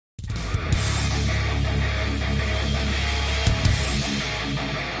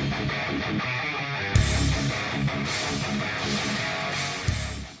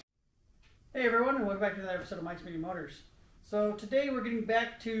everyone, and welcome back to another episode of Mike's Mini Motors. So today we're getting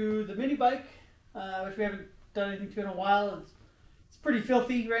back to the mini bike, which we haven't done anything to in a while. It's pretty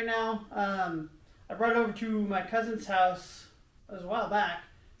filthy right now. I brought it over to my cousin's house. It was a while back,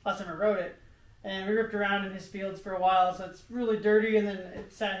 last time I rode it, and we ripped around in his fields for a while, so it's really dirty, and then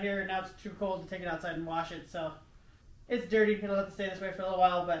it sat here, and now it's too cold to take it outside and wash it, so it's dirty. It'll have to stay this way for a little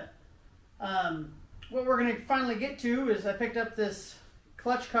while, but what we're going to finally get to is I picked up this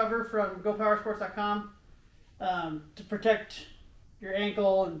clutch cover from GoPowersports.com to protect your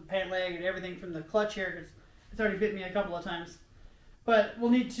ankle and pant leg and everything from the clutch here, because it's already bit me a couple of times. But we'll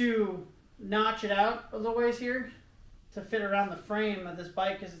need to notch it out a little ways here to fit around the frame of this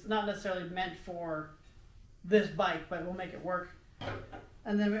bike, because it's not necessarily meant for this bike, but we'll make it work.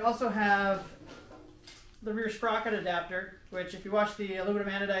 And then we also have the rear sprocket adapter, which if you watch the aluminum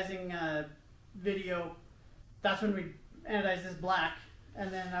anodizing video, that's when we anodized this black. And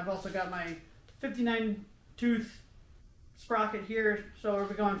then I've also got my 59 tooth sprocket here, so we'll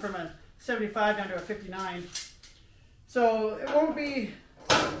be going from a 75 down to a 59. So it won't be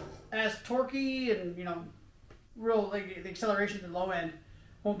as torquey, and real, like the acceleration at the low end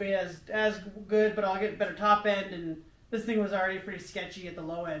won't be as good, but I'll get better top end. And this thing was already pretty sketchy at the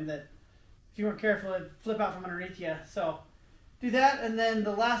low end, that if you weren't careful it'd flip out from underneath you. So do that. And then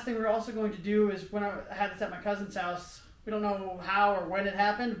the last thing we're also going to do is, when I had this at my cousin's house, we don't know how or when it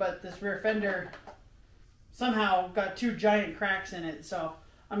happened, but this rear fender somehow got two giant cracks in it. So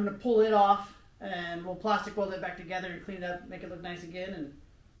I'm going to pull it off, and we'll plastic weld it back together and clean it up, make it look nice again. And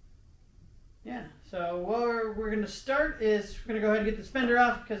yeah, so what we're going to start is we're going to go ahead and get this fender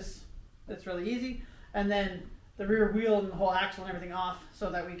off, because it's really easy, and then the rear wheel and the whole axle and everything off,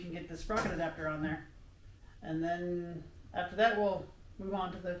 so that we can get the sprocket adapter on there. And then after that we'll move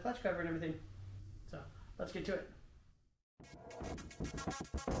on to the clutch cover and everything. So let's get to it.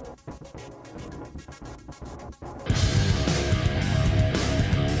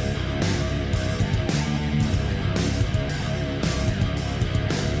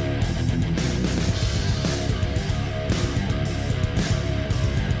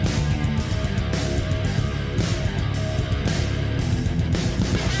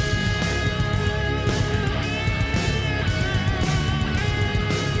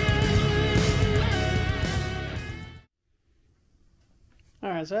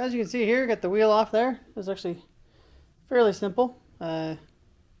 Alright, so as you can see here, got the wheel off there. It was actually fairly simple. A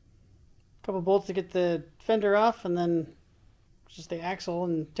couple bolts to get the fender off, and then just the axle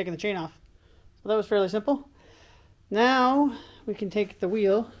and taking the chain off. So that was fairly simple. Now we can take the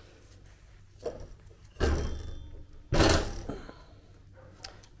wheel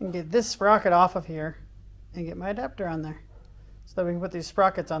and get this sprocket off of here and get my adapter on there, so that we can put these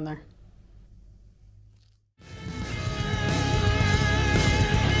sprockets on there.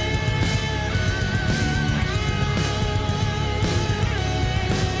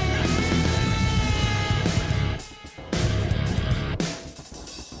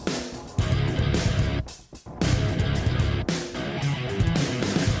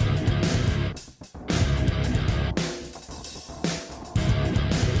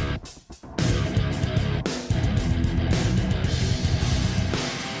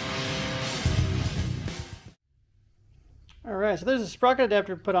 Alright, so there's a sprocket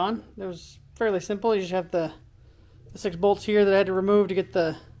adapter put on. It was fairly simple. You just have the 6 bolts here that I had to remove to get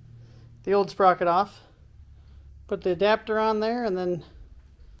the old sprocket off. Put the adapter on there, and then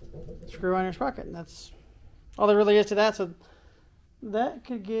screw on your sprocket. And that's all there really is to that. So that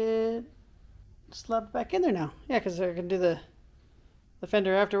could get slapped back in there now. Yeah, because I can do the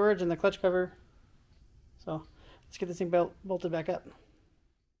fender afterwards and the clutch cover. So let's get this thing bolted back up.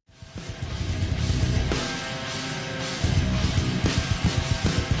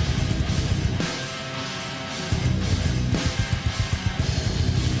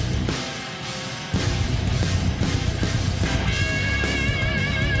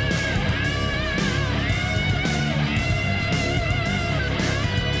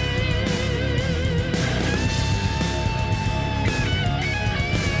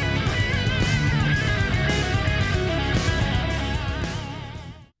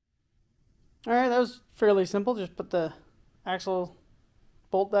 Alright, that was fairly simple. Just put the axle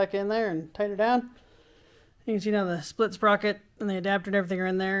bolt back in there and tighten it down. You can see now the split sprocket and the adapter and everything are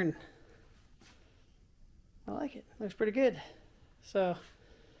in there, and I like it. Looks pretty good. So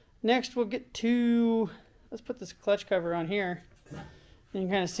next we'll get to, let's put this clutch cover on here. You can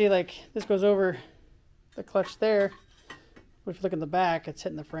kind of see, like, this goes over the clutch there. If you look in the back, it's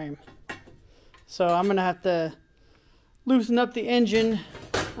hitting the frame. So I'm going to have to loosen up the engine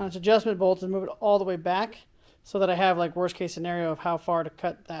on its adjustment bolts and move it all the way back, so that I have, like, worst case scenario of how far to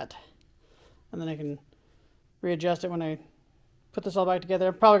cut that and then I can readjust it when I put this all back together.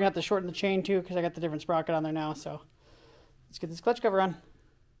 I'm probably going to have to shorten the chain too because I got the different sprocket on there now. So let's get this clutch cover on.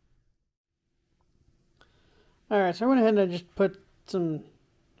 Alright, so I went ahead and I just put some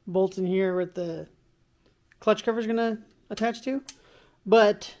bolts in here where the clutch cover is going to attach to.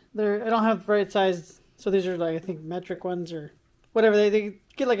 But I don't have the right size, so these are like, I think, metric ones or whatever. They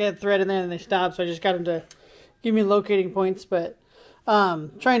get like a thread in there and they stop, so I just got them to give me locating points. But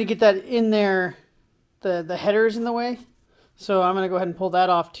trying to get that in there, the header is in the way. So I'm going to go ahead and pull that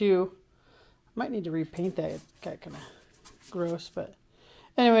off too. I might need to repaint that. It got kind of gross, but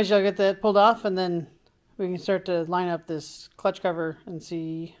anyways, I'll get that pulled off and then we can start to line up this clutch cover and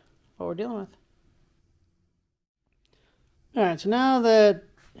see what we're dealing with. Alright, so now the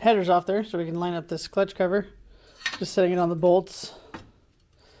header's off there, so we can line up this clutch cover. Just setting it on the bolts.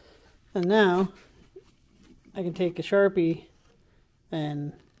 And now I can take a Sharpie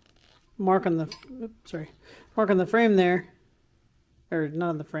and mark on the frame there, or not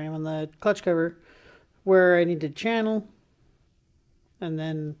on the frame, on the clutch cover, where I need to channel. And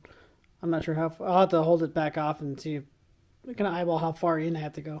then I'm not sure how, I'll have to hold it back off and see, kind of eyeball how far in I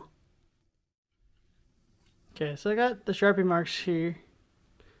have to go. Okay, so I got the Sharpie marks here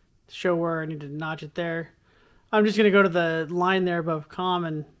to show where I need to notch it there. I'm just going to go to the line there above com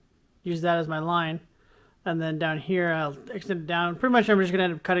and use that as my line. And then down here I'll extend it down. Pretty much I'm just going to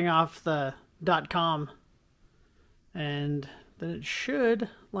end up cutting off the .com. And then it should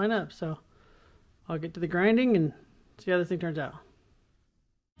line up. So I'll get to the grinding and see how this thing turns out.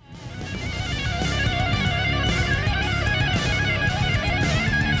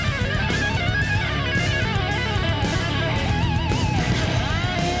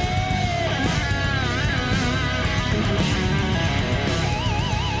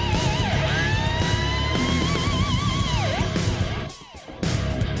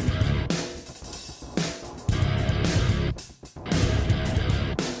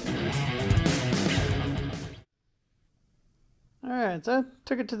 Alright, so I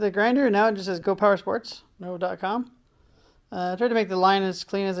took it to the grinder and now it just says Go Power Sports, no.com. I tried to make the line as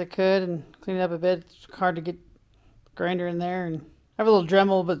clean as I could and clean it up a bit. It's hard to get the grinder in there, and I have a little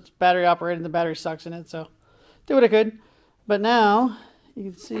Dremel, but it's battery operated and the battery sucks in it, so did what I could. But now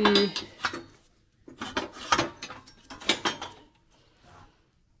you can see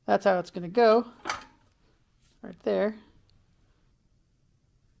that's how it's going to go. Right there.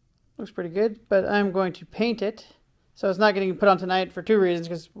 Looks pretty good, but I'm going to paint it. So it's not getting put on tonight for two reasons.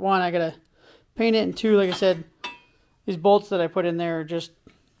 Because one, I gotta paint it, and two, like I said, these bolts that I put in there are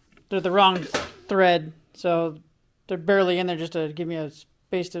they're the wrong thread. So they're barely in there just to give me a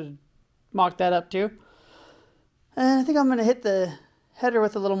space to mock that up too. And I think I'm gonna hit the header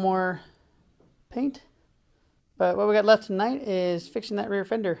with a little more paint. But what we got left tonight is fixing that rear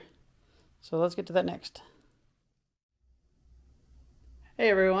fender. So let's get to that next.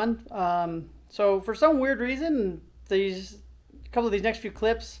 Hey everyone. So for some weird reason, a couple of these next few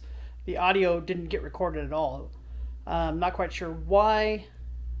clips, the audio didn't get recorded at all. I'm not quite sure why.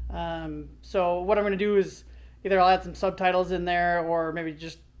 So what I'm going to do is either I'll add some subtitles in there, or maybe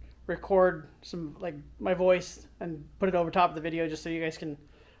just record some, like, my voice and put it over top of the video just so you guys can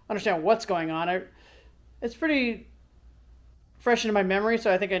understand what's going on. It's pretty fresh into my memory, so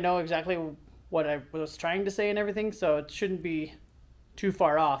I think I know exactly what I was trying to say and everything, so it shouldn't be too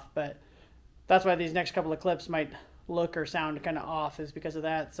far off. But that's why these next couple of clips might look or sound kind of off, is because of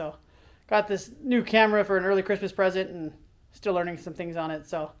that. So got this new camera for an early Christmas present and still learning some things on it,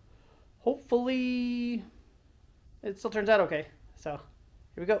 so hopefully it still turns out okay. So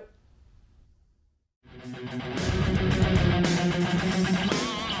here we go.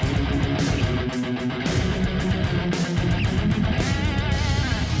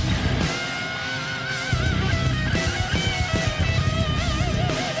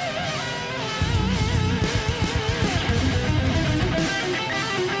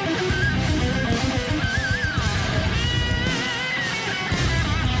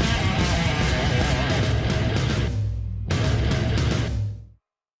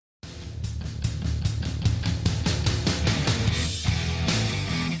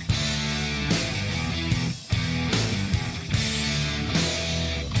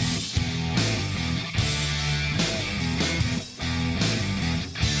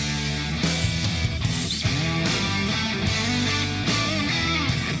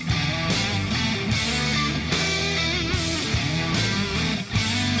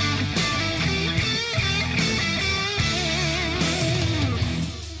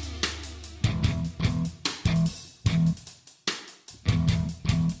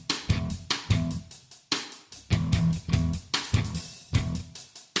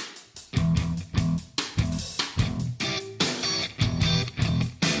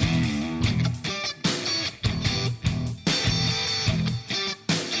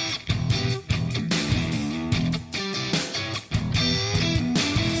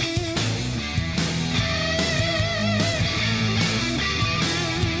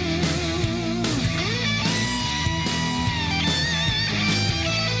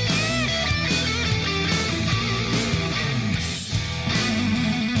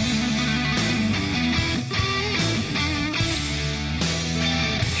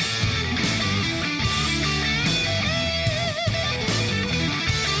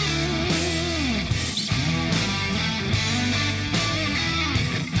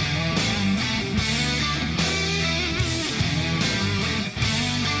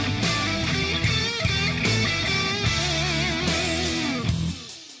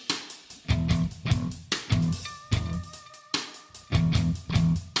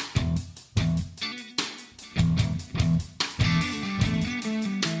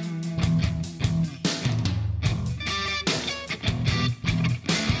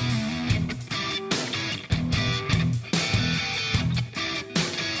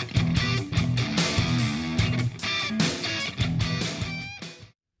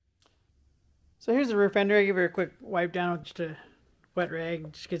 So here's the rear fender. I give her a quick wipe down with just a wet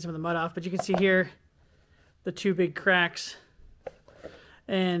rag, just get some of the mud off. But you can see here the two big cracks.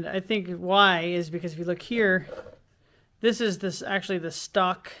 And I think why is because if you look here, this is actually the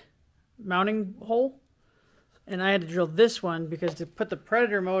stock mounting hole. And I had to drill this one because to put the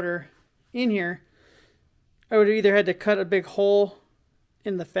Predator motor in here, I would have either had to cut a big hole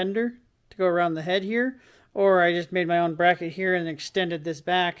in the fender to go around the head here, or I just made my own bracket here and extended this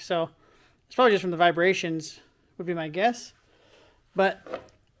back. So it's probably just from the vibrations would be my guess. But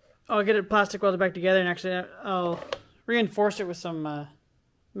I'll get it plastic welded back together, and actually I'll reinforce it with some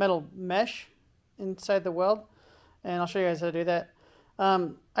metal mesh inside the weld, and I'll show you guys how to do that.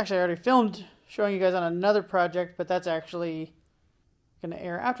 Actually, I already filmed showing you guys on another project, but that's actually going to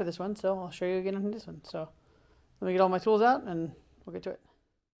air after this one, so I'll show you again on this one. So let me get all my tools out and we'll get to it.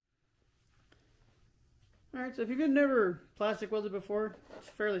 Alright, so if you've never plastic welded before, it's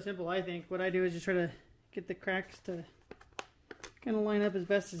fairly simple, I think. What I do is just try to get the cracks to kind of line up as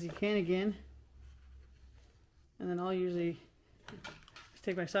best as you can again. And then I'll usually just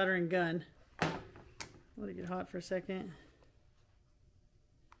take my soldering gun, let it get hot for a second,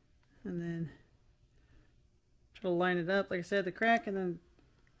 and then try to line it up, like I said, the crack, and then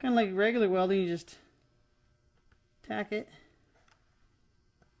kind of like regular welding, you just tack it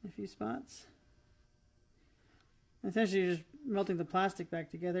in a few spots. Essentially, you're just melting the plastic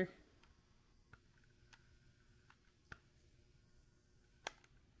back together.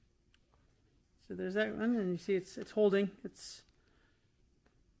 So there's that one, and you see it's holding. You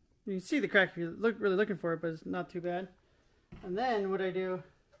can see the crack if you really looking for it, but it's not too bad. And then what I do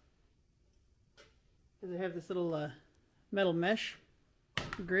is I have this little metal mesh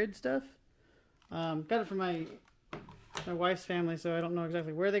grid stuff. Got it from my wife's family, so I don't know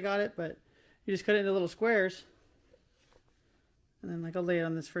exactly where they got it, but you just cut it into little squares. And then, like, I'll lay it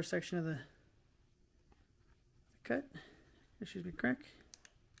on this first section of the cut. Excuse me, crack.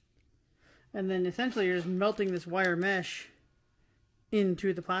 And then essentially you're just melting this wire mesh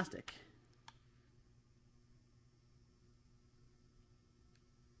into the plastic.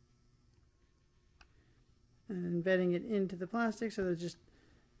 And embedding it into the plastic, so that just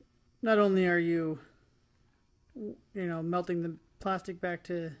not only are you melting the plastic back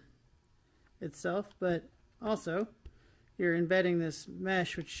to itself, but also you're embedding this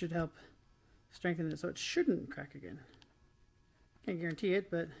mesh, which should help strengthen it so it shouldn't crack again. Can't guarantee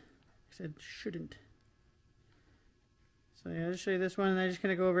it, but I said shouldn't. So yeah, I'll just show you this one, and I just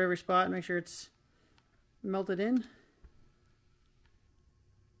kind of go over every spot and make sure it's melted in.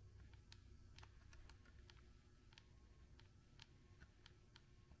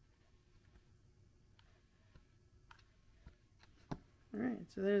 Alright,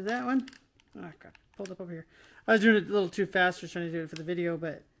 so there's that one. Oh crap, pulled up over here. I was doing it a little too fast, just trying to do it for the video,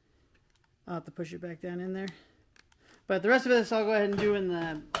 but I'll have to push it back down in there. But the rest of this I'll go ahead and do in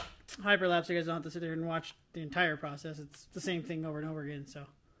the hyperlapse, so you guys don't have to sit there and watch the entire process. It's the same thing over and over again, so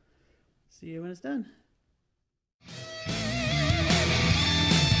see you when it's done.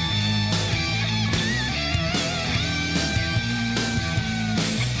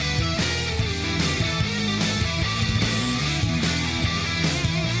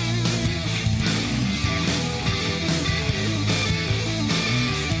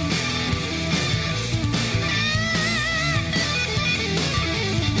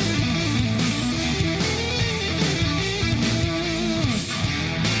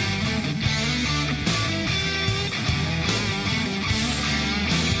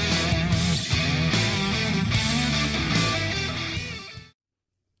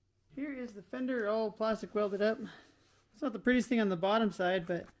 The fender all plastic welded up. It's not the prettiest thing on the bottom side,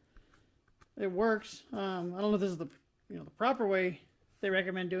 but it works. I don't know if this is the the proper way they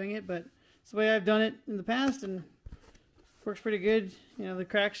recommend doing it, but it's the way I've done it in the past, and it works pretty good. The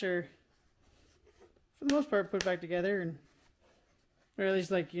cracks are for the most part put back together, and or at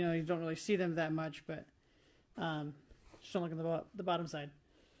least you don't really see them that much, but just don't look at the bottom side.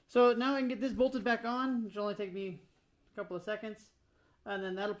 So now I can get this bolted back on, which will only take me a couple of seconds. And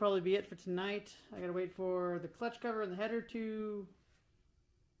then that'll probably be it for tonight. I gotta wait for the clutch cover and the header to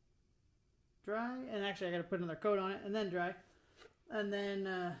dry. And actually I gotta put another coat on it and then dry. And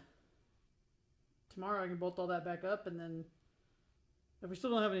then tomorrow I can bolt all that back up, and then if we still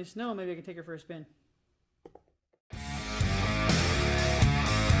don't have any snow, maybe I can take her for a spin.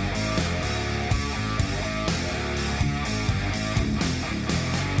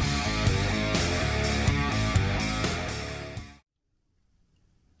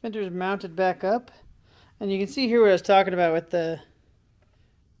 Fender's mounted back up, and you can see here what I was talking about with the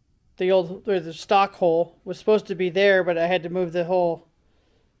stock hole was supposed to be there, but I had to move the whole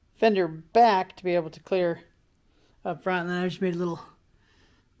fender back to be able to clear up front, and then I just made a little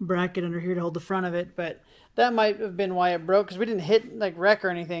bracket under here to hold the front of it. But that might have been why it broke, because we didn't hit like wreck or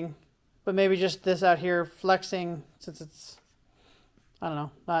anything, but maybe just this out here flexing, since it's, I don't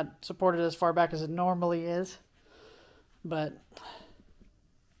know, not supported as far back as it normally is. But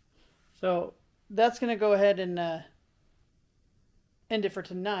so that's gonna go ahead and end it for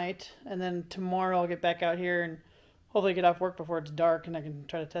tonight, and then tomorrow I'll get back out here and hopefully get off work before it's dark and I can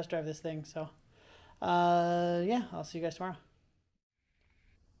try to test drive this thing. So yeah, I'll see you guys tomorrow.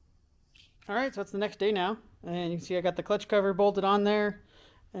 Alright, so it's the next day now, and you can see I got the clutch cover bolted on there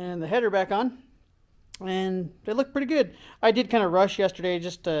and the header back on, and they look pretty good. I did kind of rush yesterday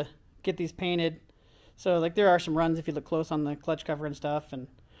just to get these painted, so like there are some runs if you look close on the clutch cover and stuff, and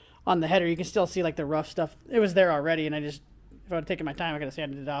on the header you can still see like the rough stuff. It was there already, and I just, if I would have taken my time I could have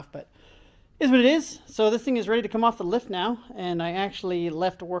sanded it off, but it is what it is. So this thing is ready to come off the lift now, and I actually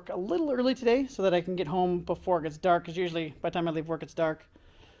left work a little early today so that I can get home before it gets dark, because usually by the time I leave work it's dark.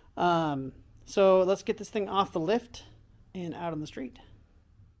 So let's get this thing off the lift and out on the street.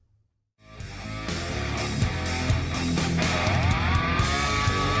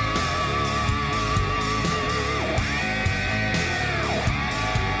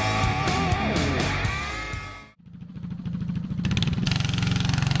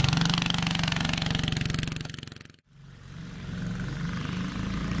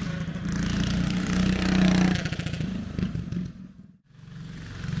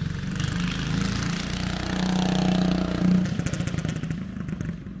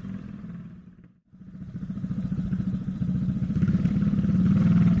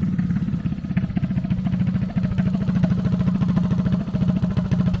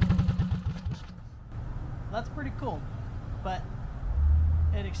 That's pretty cool, but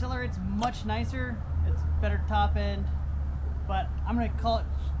it accelerates much nicer. It's better top end, but I'm gonna call it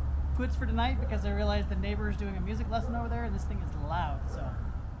quits for tonight because I realized the neighbor is doing a music lesson over there and this thing is loud. So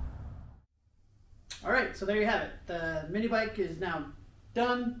all right, so there you have it. The mini bike is now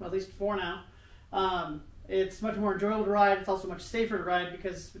done, at least for now. It's much more enjoyable to ride. It's also much safer to ride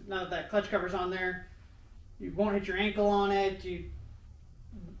because now that clutch cover's on there, you won't hit your ankle on it. You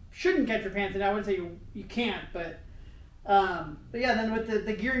shouldn't catch your pants in. I wouldn't say you can't, but yeah, then with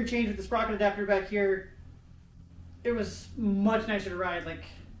the gearing change with the sprocket adapter back here, it was much nicer to ride. Like,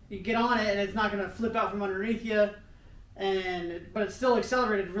 you get on it and it's not going to flip out from underneath you, but it still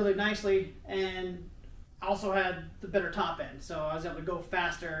accelerated really nicely, and also had the better top end, so I was able to go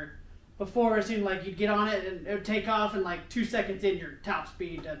faster. Before, it seemed like you'd get on it and it would take off, and like 2 seconds in, your top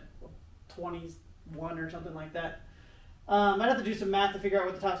speed at 21 or something like that. I'd have to do some math to figure out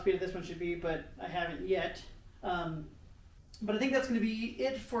what the top speed of this one should be, but I haven't yet. But I think that's going to be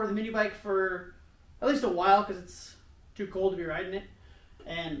it for the mini bike for at least a while, because it's too cold to be riding it,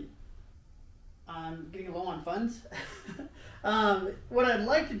 and I'm getting low on funds. What I'd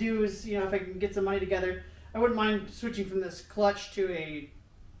like to do is, you know, if I can get some money together, I wouldn't mind switching from this clutch to a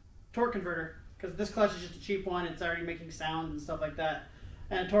torque converter, because this clutch is just a cheap one. It's already making sound and stuff like that,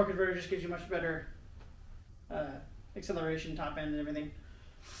 and a torque converter just gives you much better acceleration, top end, and everything.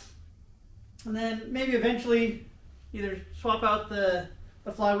 And then maybe eventually either swap out the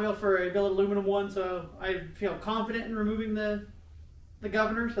flywheel for a billet aluminum one, so I feel confident in removing the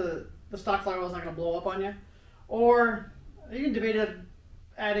governor, so that the stock flywheel is not going to blow up on you. Or I even debated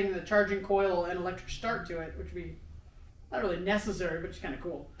adding the charging coil and electric start to it, which would be not really necessary, but just kind of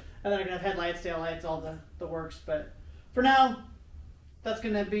cool. And then I can have headlights, taillights, all the works. But for now, that's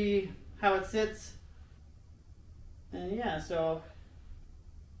going to be how it sits. And yeah, so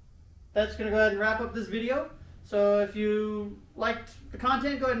that's going to go ahead and wrap up this video. So if you liked the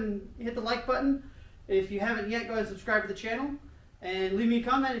content, go ahead and hit the like button. If you haven't yet, go ahead and subscribe to the channel. And leave me a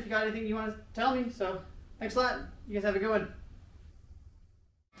comment if you got anything you want to tell me. So thanks a lot. You guys have a good one.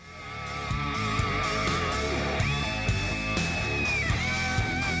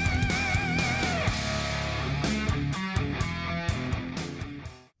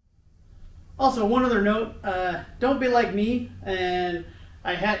 Also, one other note, don't be like me, and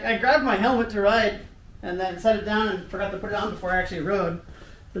I grabbed my helmet to ride and then set it down and forgot to put it on before I actually rode.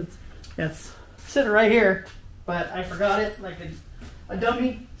 It's sitting right here, but I forgot it like a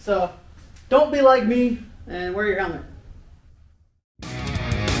dummy. So don't be like me and wear your helmet.